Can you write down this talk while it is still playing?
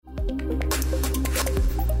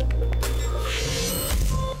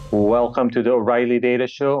Welcome to the O'Reilly Data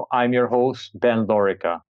Show. I'm your host, Ben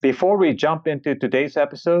Lorica. Before we jump into today's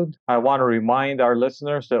episode, I want to remind our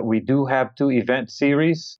listeners that we do have two event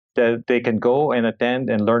series that they can go and attend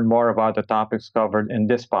and learn more about the topics covered in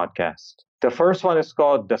this podcast. The first one is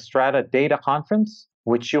called the Strata Data Conference,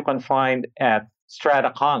 which you can find at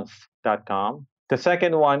strataconf.com. The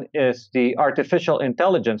second one is the Artificial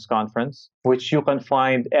Intelligence Conference, which you can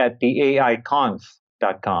find at the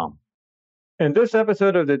AIconf.com. In this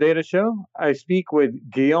episode of The Data Show, I speak with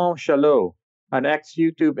Guillaume Chaslot, an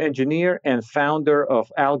ex-YouTube engineer and founder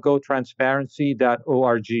of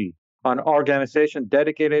AlgoTransparency.org, an organization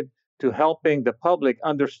dedicated to helping the public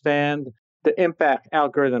understand the impact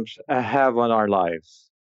algorithms have on our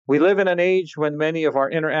lives. We live in an age when many of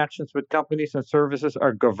our interactions with companies and services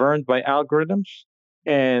are governed by algorithms.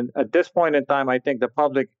 And at this point in time, I think the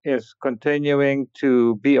public is continuing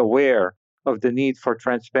to be aware of the need for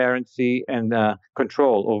transparency and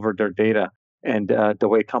control over their data and the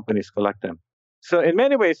way companies collect them. So in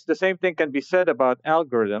many ways, the same thing can be said about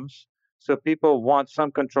algorithms. So people want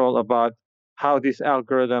some control about how these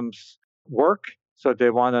algorithms work. So they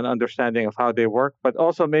want an understanding of how they work, but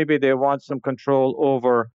also maybe they want some control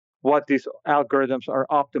over what these algorithms are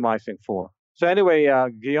optimizing for. So anyway,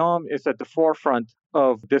 Guillaume is at the forefront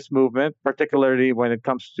of this movement, particularly when it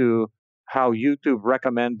comes to how YouTube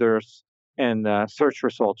recommenders and search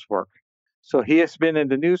results work. So he has been in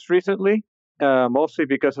the news recently, mostly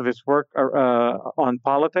because of his work on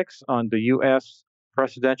politics, on the US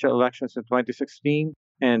presidential elections in 2016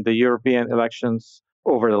 and the European elections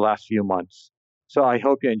over the last few months. So I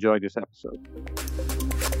hope you enjoyed this episode.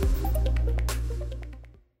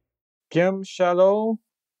 Guillaume Chaslot,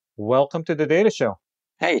 welcome to the Data Show.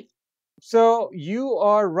 Hey. So you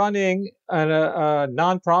are running a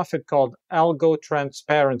nonprofit called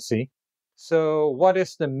AlgoTransparency. So what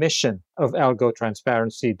is the mission of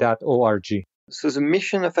AlgoTransparency.org? So the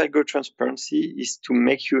mission of AlgoTransparency is to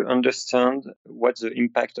make you understand what the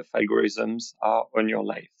impact of algorithms are on your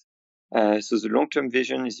life. So the long-term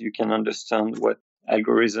vision is you can understand what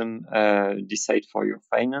algorithms decide for your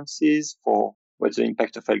finances, for what's the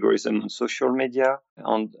impact of algorithm on social media,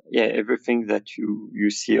 and everything that you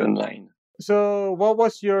see online. So what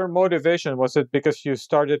was your motivation? Was it because you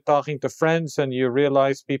started talking to friends and you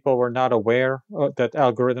realized people were not aware that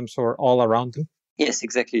algorithms were all around them? Yes,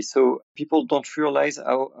 exactly. So people don't realize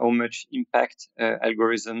how much impact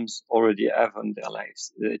algorithms already have on their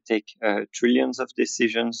lives. They take trillions of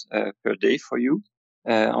decisions per day for you.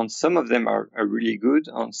 And some of them are really good,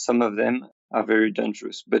 and some of them are very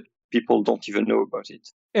dangerous, but people don't even know about it.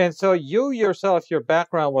 And so you yourself, your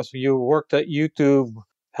background was you worked at YouTube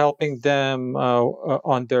helping them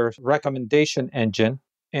on their recommendation engine.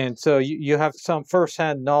 And so you have some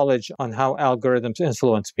firsthand knowledge on how algorithms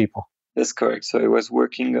influence people. That's correct. So I was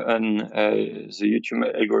working on the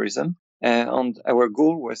YouTube algorithm, and our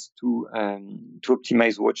goal was to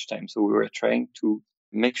optimize watch time. So we were trying to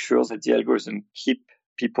make sure that the algorithm keep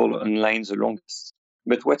people online the longest.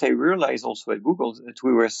 But what I realized also at Google is that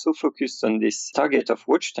we were so focused on this target of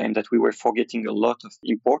watch time that we were forgetting a lot of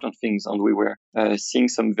important things, and we were seeing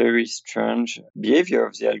some very strange behavior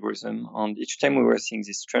of the algorithm. And each time we were seeing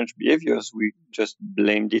these strange behaviors, we just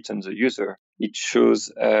blamed it on the user. It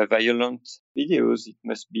shows violent videos. It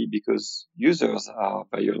must be because users are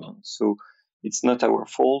violent. So it's not our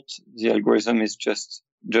fault. The algorithm is just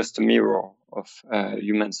a mirror of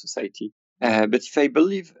human society. But if I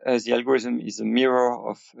believe the algorithm is a mirror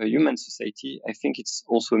of human society, I think it's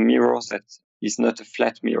also a mirror that is not a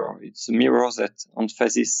flat mirror. It's a mirror that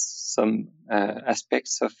emphasizes some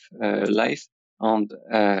aspects of life and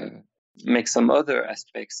makes some other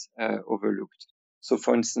aspects overlooked. So,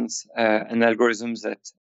 for instance, an algorithm that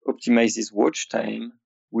optimizes watch time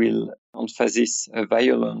will emphasize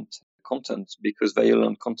violent content because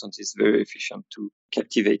violent content is very efficient to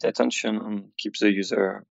captivate attention and keep the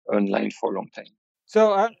user online for a long time.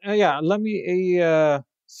 So let me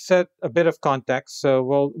set a bit of context. So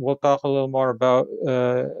we'll talk a little more about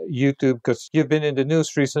YouTube because you've been in the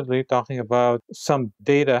news recently talking about some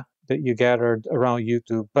data that you gathered around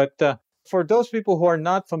YouTube. But for those people who are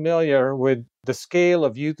not familiar with the scale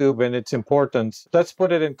of YouTube and its importance, let's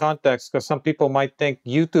put it in context because some people might think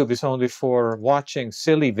YouTube is only for watching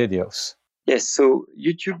silly videos. Yes, so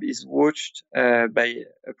YouTube is watched by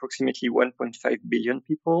approximately 1.5 billion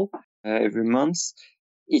people every month.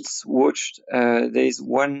 It's watched, there is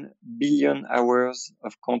 1 billion hours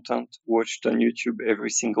of content watched on YouTube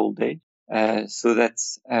every single day. So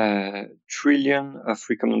that's a trillion of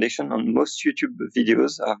recommendation, and most YouTube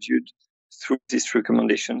videos are viewed through this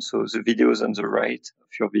recommendation. So the videos on the right of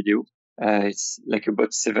your video it's like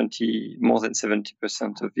about more than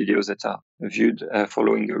 70% of videos that are viewed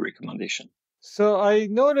following a recommendation. So I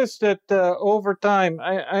noticed that over time,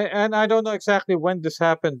 and I don't know exactly when this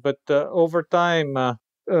happened, but over time,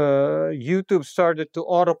 YouTube started to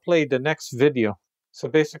autoplay the next video. So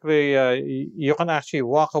basically, you can actually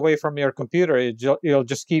walk away from your computer. You'll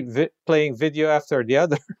just keep playing video after the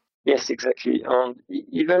other. Yes, exactly. And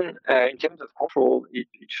even in terms of control, it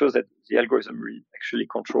shows that the algorithm will actually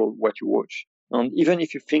control what you watch. And even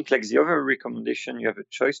if you think like the other recommendation, you have a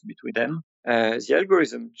choice between them, the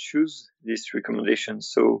algorithm chooses this recommendation.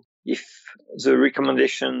 So if the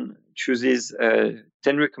recommendation chooses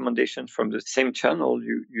 10 recommendations from the same channel,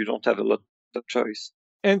 you don't have a lot of choice.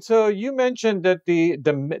 And so you mentioned that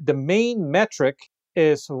the main metric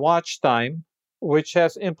is watch time, which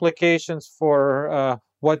has implications for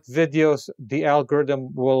what videos the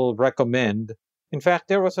algorithm will recommend. In fact,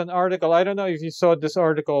 there was an article, I don't know if you saw this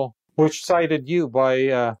article, which cited you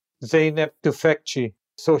by Zeynep Tufekci,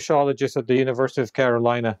 sociologist at the University of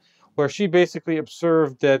Carolina, where she basically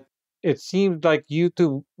observed that it seemed like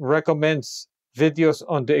YouTube recommends videos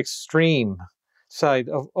on the extreme side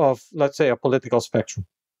of let's say, a political spectrum.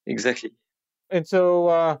 Exactly. And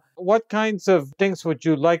so, what kinds of things would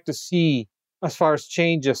you like to see as far as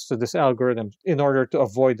changes to this algorithm in order to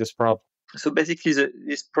avoid this problem? So basically,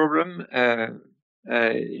 this problem,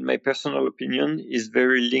 in my personal opinion, is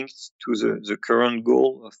very linked to the current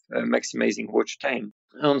goal of maximizing watch time.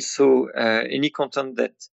 And so any content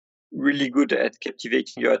that's really good at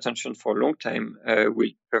captivating your attention for a long time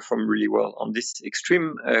will perform really well. On this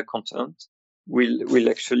extreme content will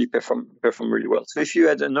actually perform really well. So if you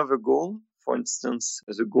had another goal, for instance,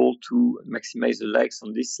 the goal to maximize the likes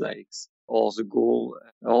and dislikes, or the goal,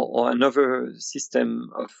 or another system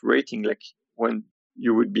of rating, like when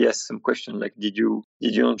you would be asked some question like, did you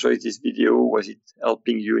enjoy this video? Was it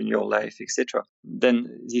helping you in your life, etc.?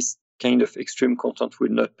 Then this kind of extreme content will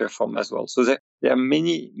not perform as well. So there are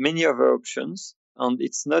many other options, and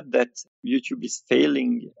it's not that YouTube is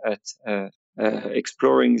failing at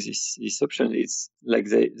exploring this option. It's like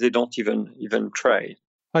they don't even try.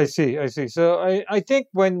 I see. So I think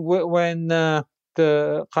when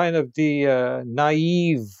the kind of the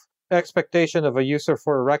naive expectation of a user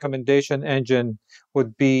for a recommendation engine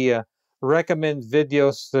would be recommend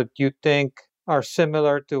videos that you think are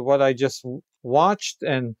similar to what I just watched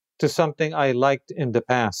and to something I liked in the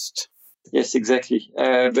past. Yes, exactly.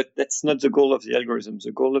 But that's not the goal of the algorithm.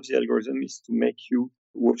 The goal of the algorithm is to make you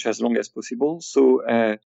watch as long as possible. So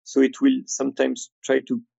it will sometimes try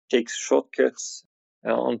to take shortcuts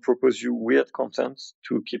and propose you weird content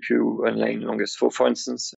to keep you online longer. So, for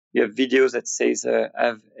instance, you have videos that says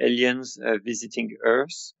have aliens visiting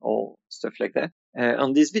Earth or stuff like that.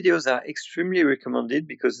 And these videos are extremely recommended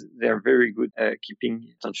because they're very good at keeping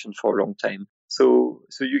attention for a long time. So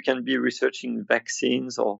you can be researching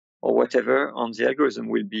vaccines or whatever, and the algorithm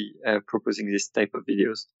will be proposing this type of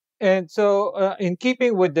videos. And so, in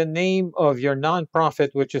keeping with the name of your nonprofit,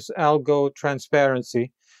 which is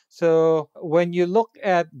AlgoTransparency, so when you look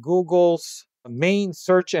at Google's main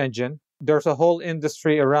search engine, there's a whole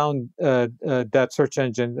industry around that search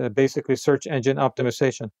engine, basically search engine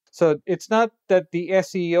optimization. So it's not that the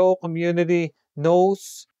SEO community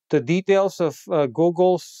knows the details of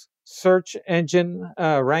Google's search engine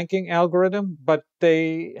ranking algorithm, but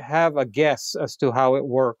they have a guess as to how it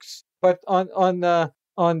works. But on the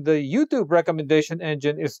YouTube recommendation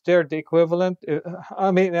engine, is there the equivalent?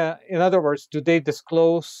 I mean, in other words, do they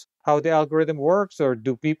disclose how the algorithm works, or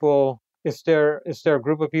is there a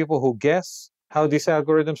group of people who guess how these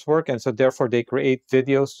algorithms work, and so therefore they create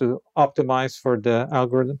videos to optimize for the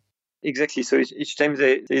algorithm? Exactly. So each time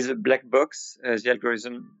there is a black box, the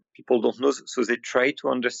algorithm, people don't know, so they try to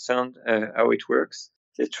understand how it works.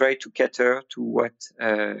 They try to cater to what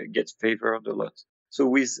gets favored a lot. So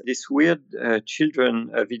with this weird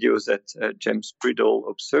children videos that James Bridle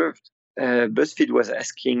observed, BuzzFeed was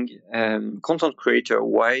asking content creator,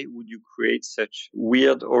 why would you create such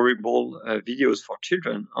weird, horrible videos for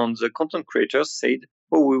children? And the content creators said,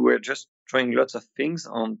 oh, we were just trying lots of things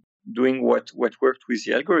and doing what worked with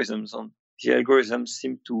the algorithms. And the algorithms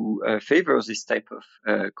seem to favor this type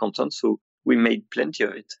of content, so we made plenty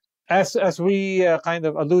of it. As we kind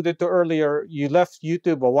of alluded to earlier, you left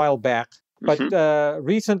YouTube a while back, but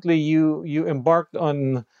recently you embarked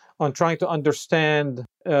on trying to understand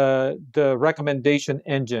the recommendation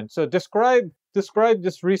engine. So describe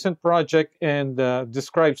this recent project and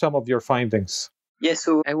describe some of your findings. Yeah,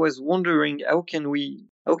 so I was wondering how can we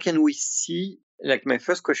see, like my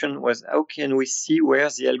first question was, how can we see where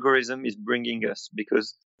the algorithm is bringing us?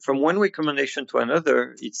 Because from one recommendation to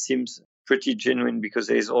another, it seems pretty genuine because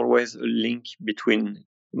there is always a link between.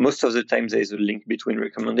 Most of the time, there is a link between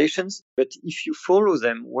recommendations. But if you follow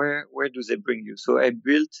them, where do they bring you? So I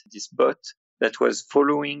built this bot that was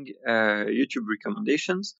following YouTube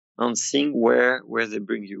recommendations and seeing where they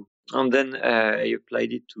bring you. And then I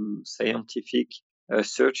applied it to scientific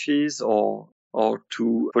searches or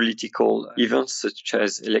to political events such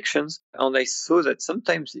as elections. And I saw that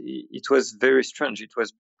sometimes it was very strange. It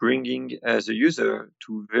was bringing the user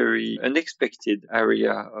to very unexpected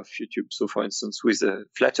area of YouTube. So for instance, with the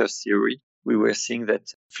flat earth theory, we were seeing that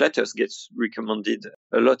flat earth gets recommended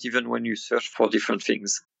a lot even when you search for different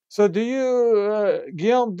things. So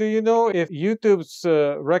Guillaume, do you know if YouTube's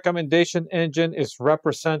recommendation engine is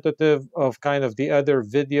representative of kind of the other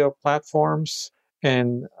video platforms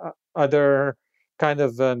and other kind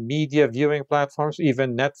of media viewing platforms,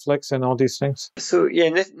 even Netflix and all these things? So yeah,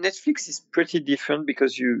 Netflix is pretty different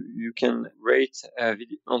because you can rate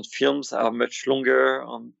on films are much longer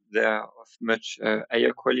and they are of much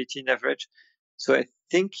higher quality in average. So I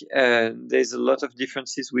think there's a lot of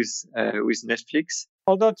differences with Netflix.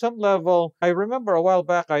 Although at some level, I remember a while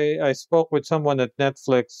back, I spoke with someone at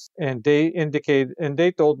Netflix, and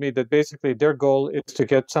they told me that basically their goal is to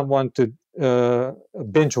get someone to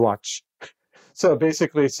binge watch. So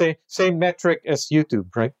basically, same metric as YouTube,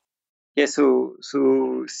 right? Yeah. So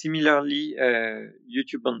similarly,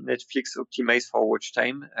 YouTube and Netflix optimize for watch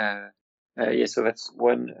time. Yeah, so that's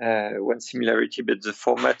one similarity, but the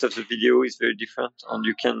format of the video is very different, and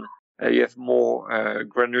you have more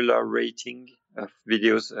granular rating of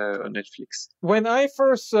videos on Netflix. When I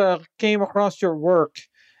first came across your work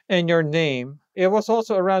and your name, it was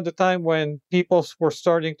also around the time when people were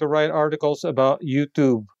starting to write articles about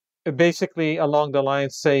YouTube, basically along the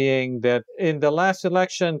lines saying that in the last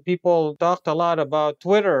election, people talked a lot about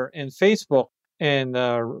Twitter and Facebook and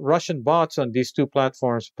Russian bots on these two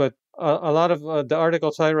platforms. But a lot of the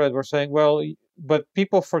articles I read were saying, well, but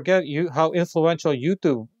people forget how influential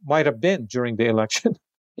YouTube might have been during the election.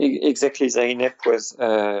 Exactly. Zainab was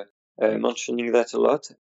mentioning that a lot.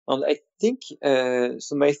 And I think,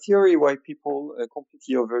 so my theory why people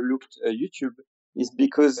completely overlooked YouTube is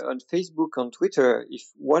because on Facebook, on Twitter, if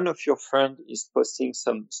one of your friends is posting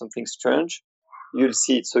something strange, you'll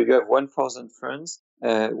see it. So you have 1,000 friends.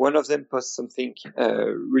 One of them posts something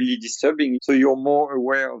really disturbing. So you're more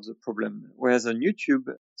aware of the problem. Whereas on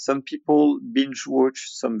YouTube, some people binge watch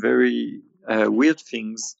some very weird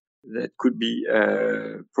things that could be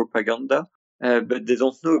propaganda, but they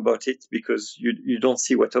don't know about it because you don't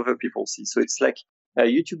see what other people see. So it's like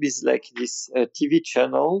YouTube is like this TV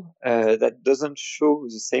channel that doesn't show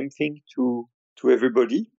the same thing to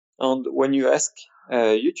everybody. And when you ask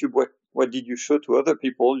YouTube what did you show to other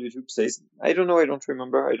people, YouTube says, I don't know, I don't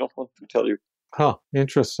remember, I don't want to tell you. Huh,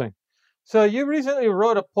 interesting. So you recently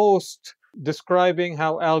wrote a post describing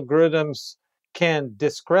how algorithms can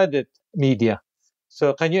discredit media.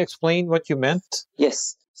 So can you explain what you meant?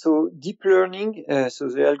 Yes. So deep learning, so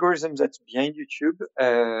the algorithms that's behind YouTube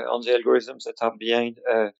and the algorithms that are behind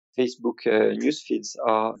Facebook news feeds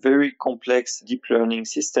are very complex deep learning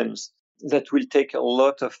systems that will take a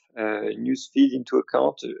lot of news feed into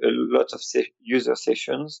account, a lot of user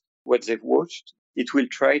sessions, what they've watched. It will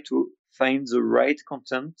try to find the right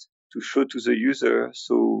content to show to the user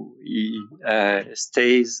so he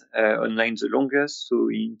stays online the longest, so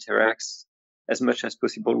he interacts as much as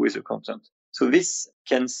possible with the content. So this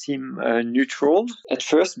can seem neutral at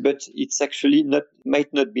first, but it's actually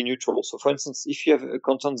might not be neutral. So for instance, if you have a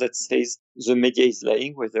content that says the media is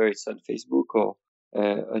lying, whether it's on Facebook or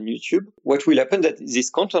on YouTube, what will happen that this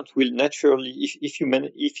content will naturally, if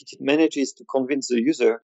it manages to convince the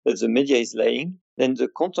user that the media is lying, then the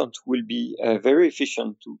content will be very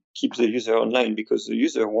efficient to keep the user online because the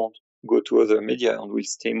user won't go to other media and will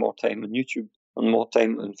stay more time on YouTube and more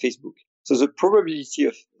time on Facebook. So the probability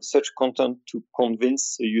of such content to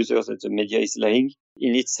convince the user that the media is lying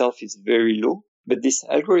in itself is very low. But this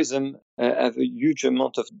algorithm have a huge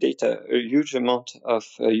amount of data, a huge amount of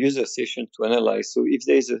user session to analyze. So if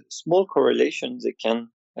there is a small correlation, they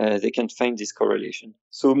can find this correlation.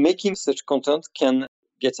 So making such content can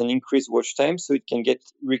get an increased watch time, so it can get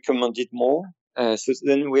recommended more. So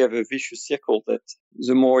then we have a vicious circle that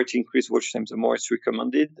the more it increases watch time, the more it's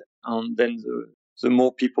recommended, and then the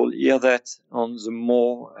more people hear that, and the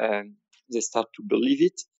more they start to believe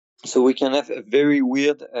it. So we can have a very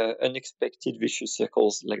weird, unexpected vicious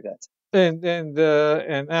circles like that.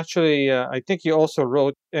 And actually, I think you also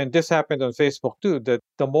wrote, and this happened on Facebook too, that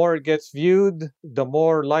the more it gets viewed, the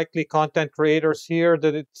more likely content creators hear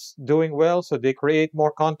that it's doing well, so they create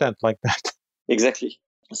more content like that. Exactly.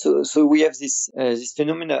 So we have this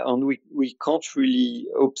phenomena, and we can't really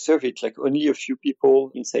observe it. Like only a few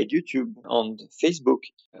people inside YouTube and Facebook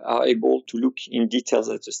are able to look in details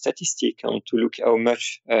at the statistic and to look how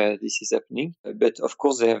much this is happening. But of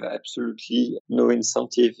course, they have absolutely no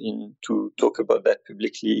incentive to talk about that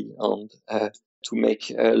publicly and to make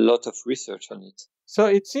a lot of research on it. So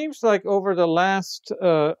it seems like over the last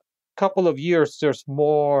couple of years, there's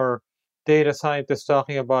more data scientists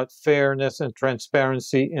talking about fairness and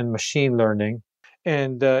transparency in machine learning.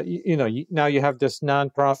 And, now you have this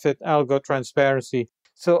nonprofit AlgoTransparency.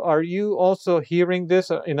 So are you also hearing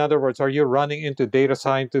this? In other words, are you running into data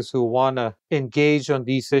scientists who want to engage on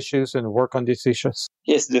these issues and work on these issues?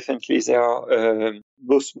 Yes, definitely. There are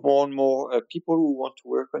both more and more people who want to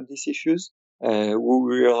work on these issues, who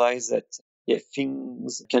realize that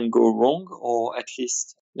things can go wrong, or at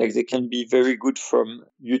least like they can be very good from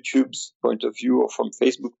YouTube's point of view or from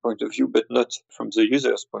Facebook point of view, but not from the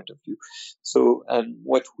user's point of view. So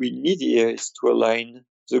what we need here is to align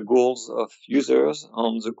the goals of users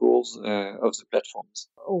and the goals of the platforms.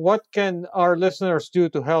 What can our listeners do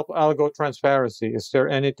to help Algo Transparency? Is there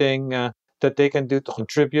anything that they can do to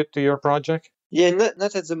contribute to your project? Yeah,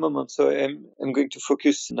 not at the moment. So I'm going to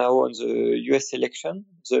focus now on the US election,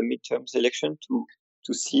 the midterms election, to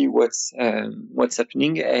see what's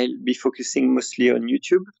happening. I'll be focusing mostly on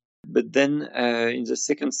YouTube, but then in the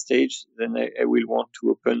second stage, then I will want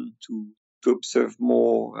to open to observe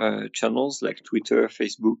more channels like Twitter,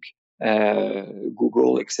 Facebook,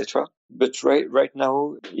 Google, etc. But right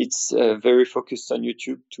now, it's very focused on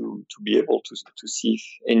YouTube to be able to see if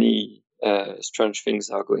any strange things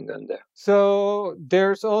are going on there. So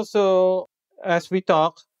there's also, as we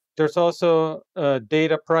talk, there's also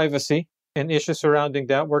data privacy and issues surrounding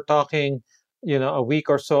that. We're talking, a week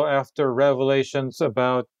or so after revelations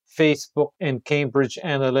about Facebook and Cambridge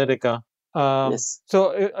Analytica. Yes.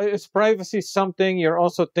 So is privacy something you're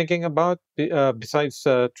also thinking about besides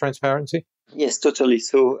transparency? Yes, totally.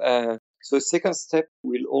 So second step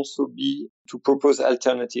will also be to propose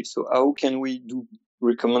alternatives. So how can we do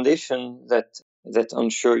recommendation that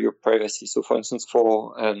ensure your privacy? So for instance,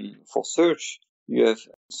 for search, you have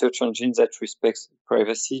search engines that respects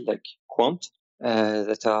privacy like Quant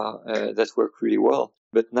that work really well.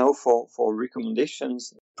 But now for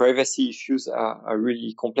recommendations, privacy issues are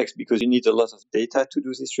really complex because you need a lot of data to do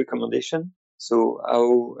this recommendation. So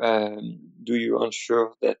how do you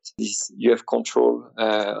ensure that you have control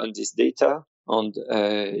on this data and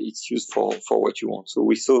it's used for what you want? So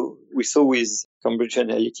we saw with Cambridge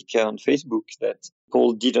Analytica on Facebook that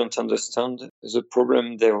people didn't understand the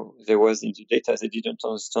problem there was in the data. They didn't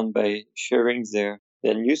understand by sharing their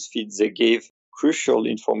news feeds. They gave crucial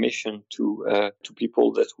information to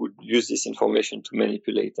people that would use this information to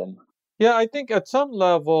manipulate them. Yeah, I think at some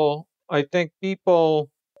level, I think people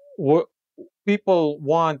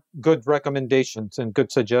want good recommendations and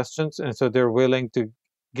good suggestions, and so they're willing to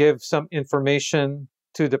give some information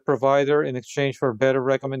to the provider in exchange for better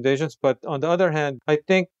recommendations. But on the other hand, I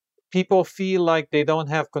think people feel like they don't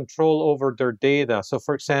have control over their data. So,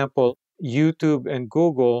 for example, YouTube and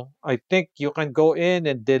Google, I think you can go in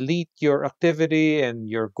and delete your activity and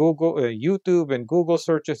your YouTube and Google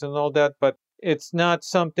searches and all that, but it's not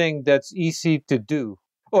something that's easy to do,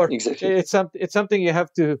 or Exactly. it's something you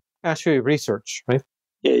have to actually research, right?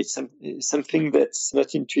 Yeah, it's something that's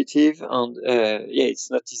not intuitive, and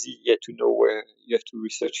it's not easy yet to know where you have to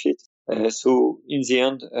research it. So in the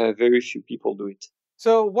end, very few people do it.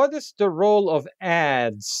 So, what is the role of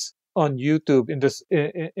ads on YouTube in this?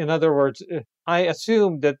 In other words, I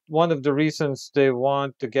assume that one of the reasons they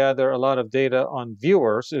want to gather a lot of data on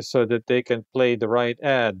viewers is so that they can play the right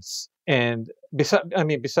ads. And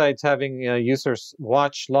besides having users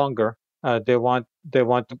watch longer, they want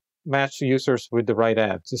to match users with the right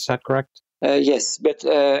ads. Is that correct? Yes, but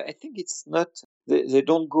I think it's not. They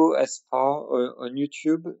don't go as far on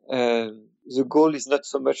YouTube. The goal is not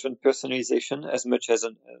so much on personalization as much as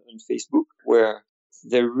on Facebook, where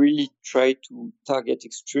they really try to target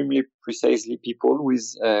extremely precisely people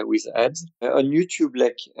with ads. On YouTube,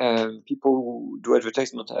 like people who do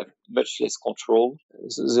advertisement have much less control.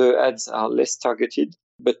 The ads are less targeted,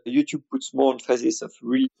 but YouTube puts more emphasis of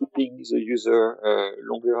really keeping the user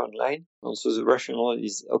longer online. And so the rationale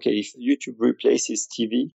is, okay, if YouTube replaces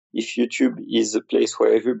TV, if YouTube is a place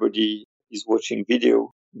where everybody is watching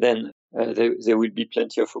video, then there will be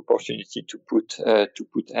plenty of opportunity to put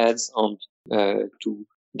ads on to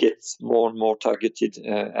get more and more targeted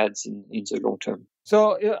ads in the long term.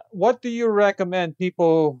 So, what do you recommend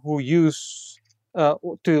people who use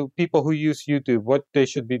YouTube?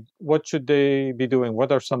 What should they be doing?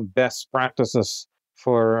 What are some best practices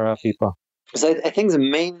for people? So I think the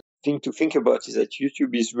main thing to think about is that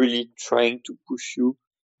YouTube is really trying to push you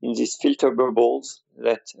in these filter bubbles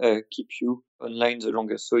that keep you online the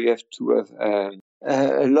longest. So you have to have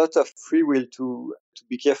a lot of free will to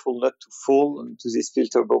be careful not to fall into these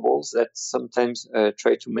filter bubbles that sometimes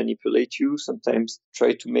try to manipulate you, sometimes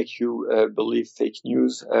try to make you believe fake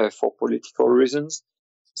news for political reasons.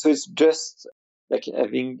 So it's just like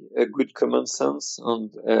having a good common sense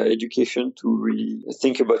and education to really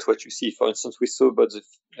think about what you see. For instance, we saw about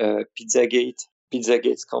the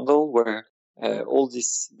Pizzagate scandal, where all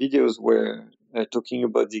these videos were talking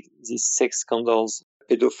about these sex scandals,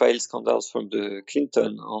 pedophile scandals from the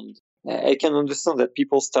Clinton. And I can understand that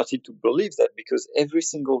people started to believe that because every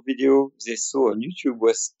single video they saw on YouTube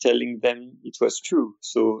was telling them it was true.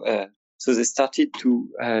 So they started to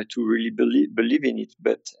really believe in it,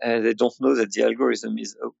 but they don't know that the algorithm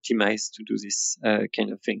is optimized to do this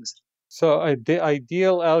kind of things. So the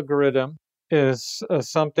ideal algorithm is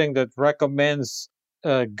something that recommends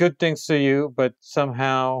good things to you, but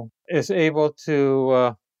somehow is able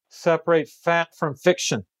to separate fact from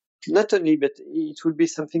fiction. Not only, but it will be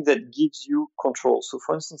something that gives you control. So,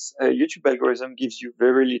 for instance, a YouTube algorithm gives you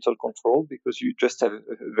very little control because you just have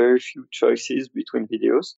very few choices between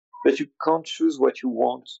videos, but you can't choose what you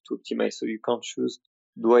want to optimize. So you can't choose,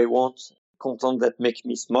 do I want content that makes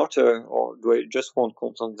me smarter, or do I just want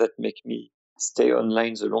content that make me stay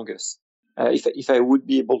online the longest? If I would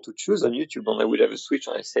be able to choose on YouTube, and I would have a switch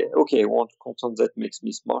and I say, okay, I want content that makes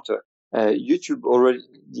me smarter. YouTube already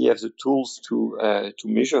have the tools to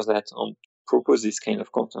measure that and propose this kind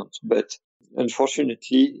of content. But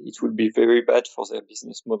unfortunately, it would be very bad for their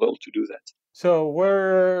business model to do that. So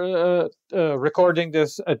we're recording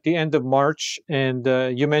this at the end of March, and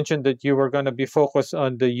you mentioned that you were going to be focused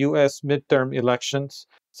on the U.S. midterm elections.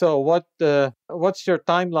 So what's your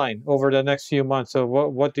timeline over the next few months? So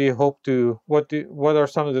what do you hope to what are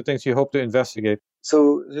some of the things you hope to investigate?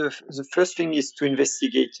 So the first thing is to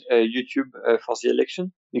investigate YouTube for the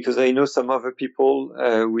election, because I know some other people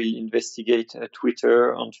will investigate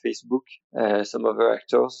Twitter and Facebook, some other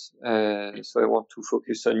actors. So I want to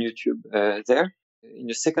focus on YouTube there. In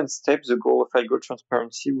the second step, the goal of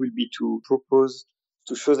AlgoTransparency will be to propose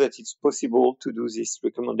to show that it's possible to do these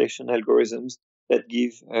recommendation algorithms that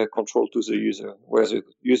give control to the user, where the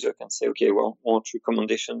user can say, okay, well, I want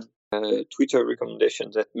recommendations, Twitter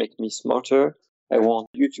recommendations that make me smarter. I want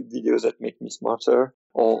YouTube videos that make me smarter,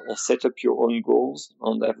 or set up your own goals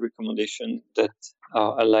and have recommendations that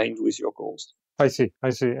are aligned with your goals. I see.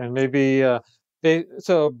 And maybe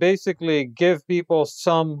so basically give people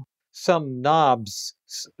some knobs,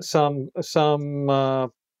 some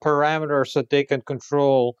parameters that they can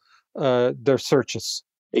control their searches.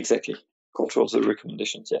 Exactly. Control the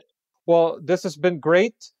recommendations, yeah. Well, this has been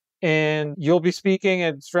great. And you'll be speaking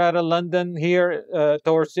at Strata London here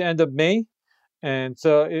towards the end of May. And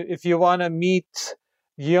so if you want to meet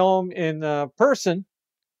Guillaume in person,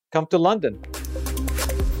 come to London.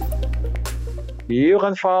 You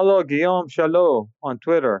can follow Guillaume Chaslot on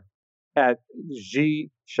Twitter at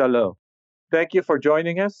 @GChaslot. Thank you for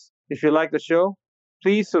joining us. If you like the show,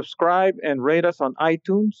 please subscribe and rate us on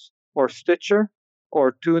iTunes or Stitcher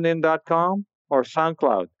or TuneIn.com or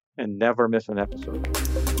SoundCloud, and never miss an episode.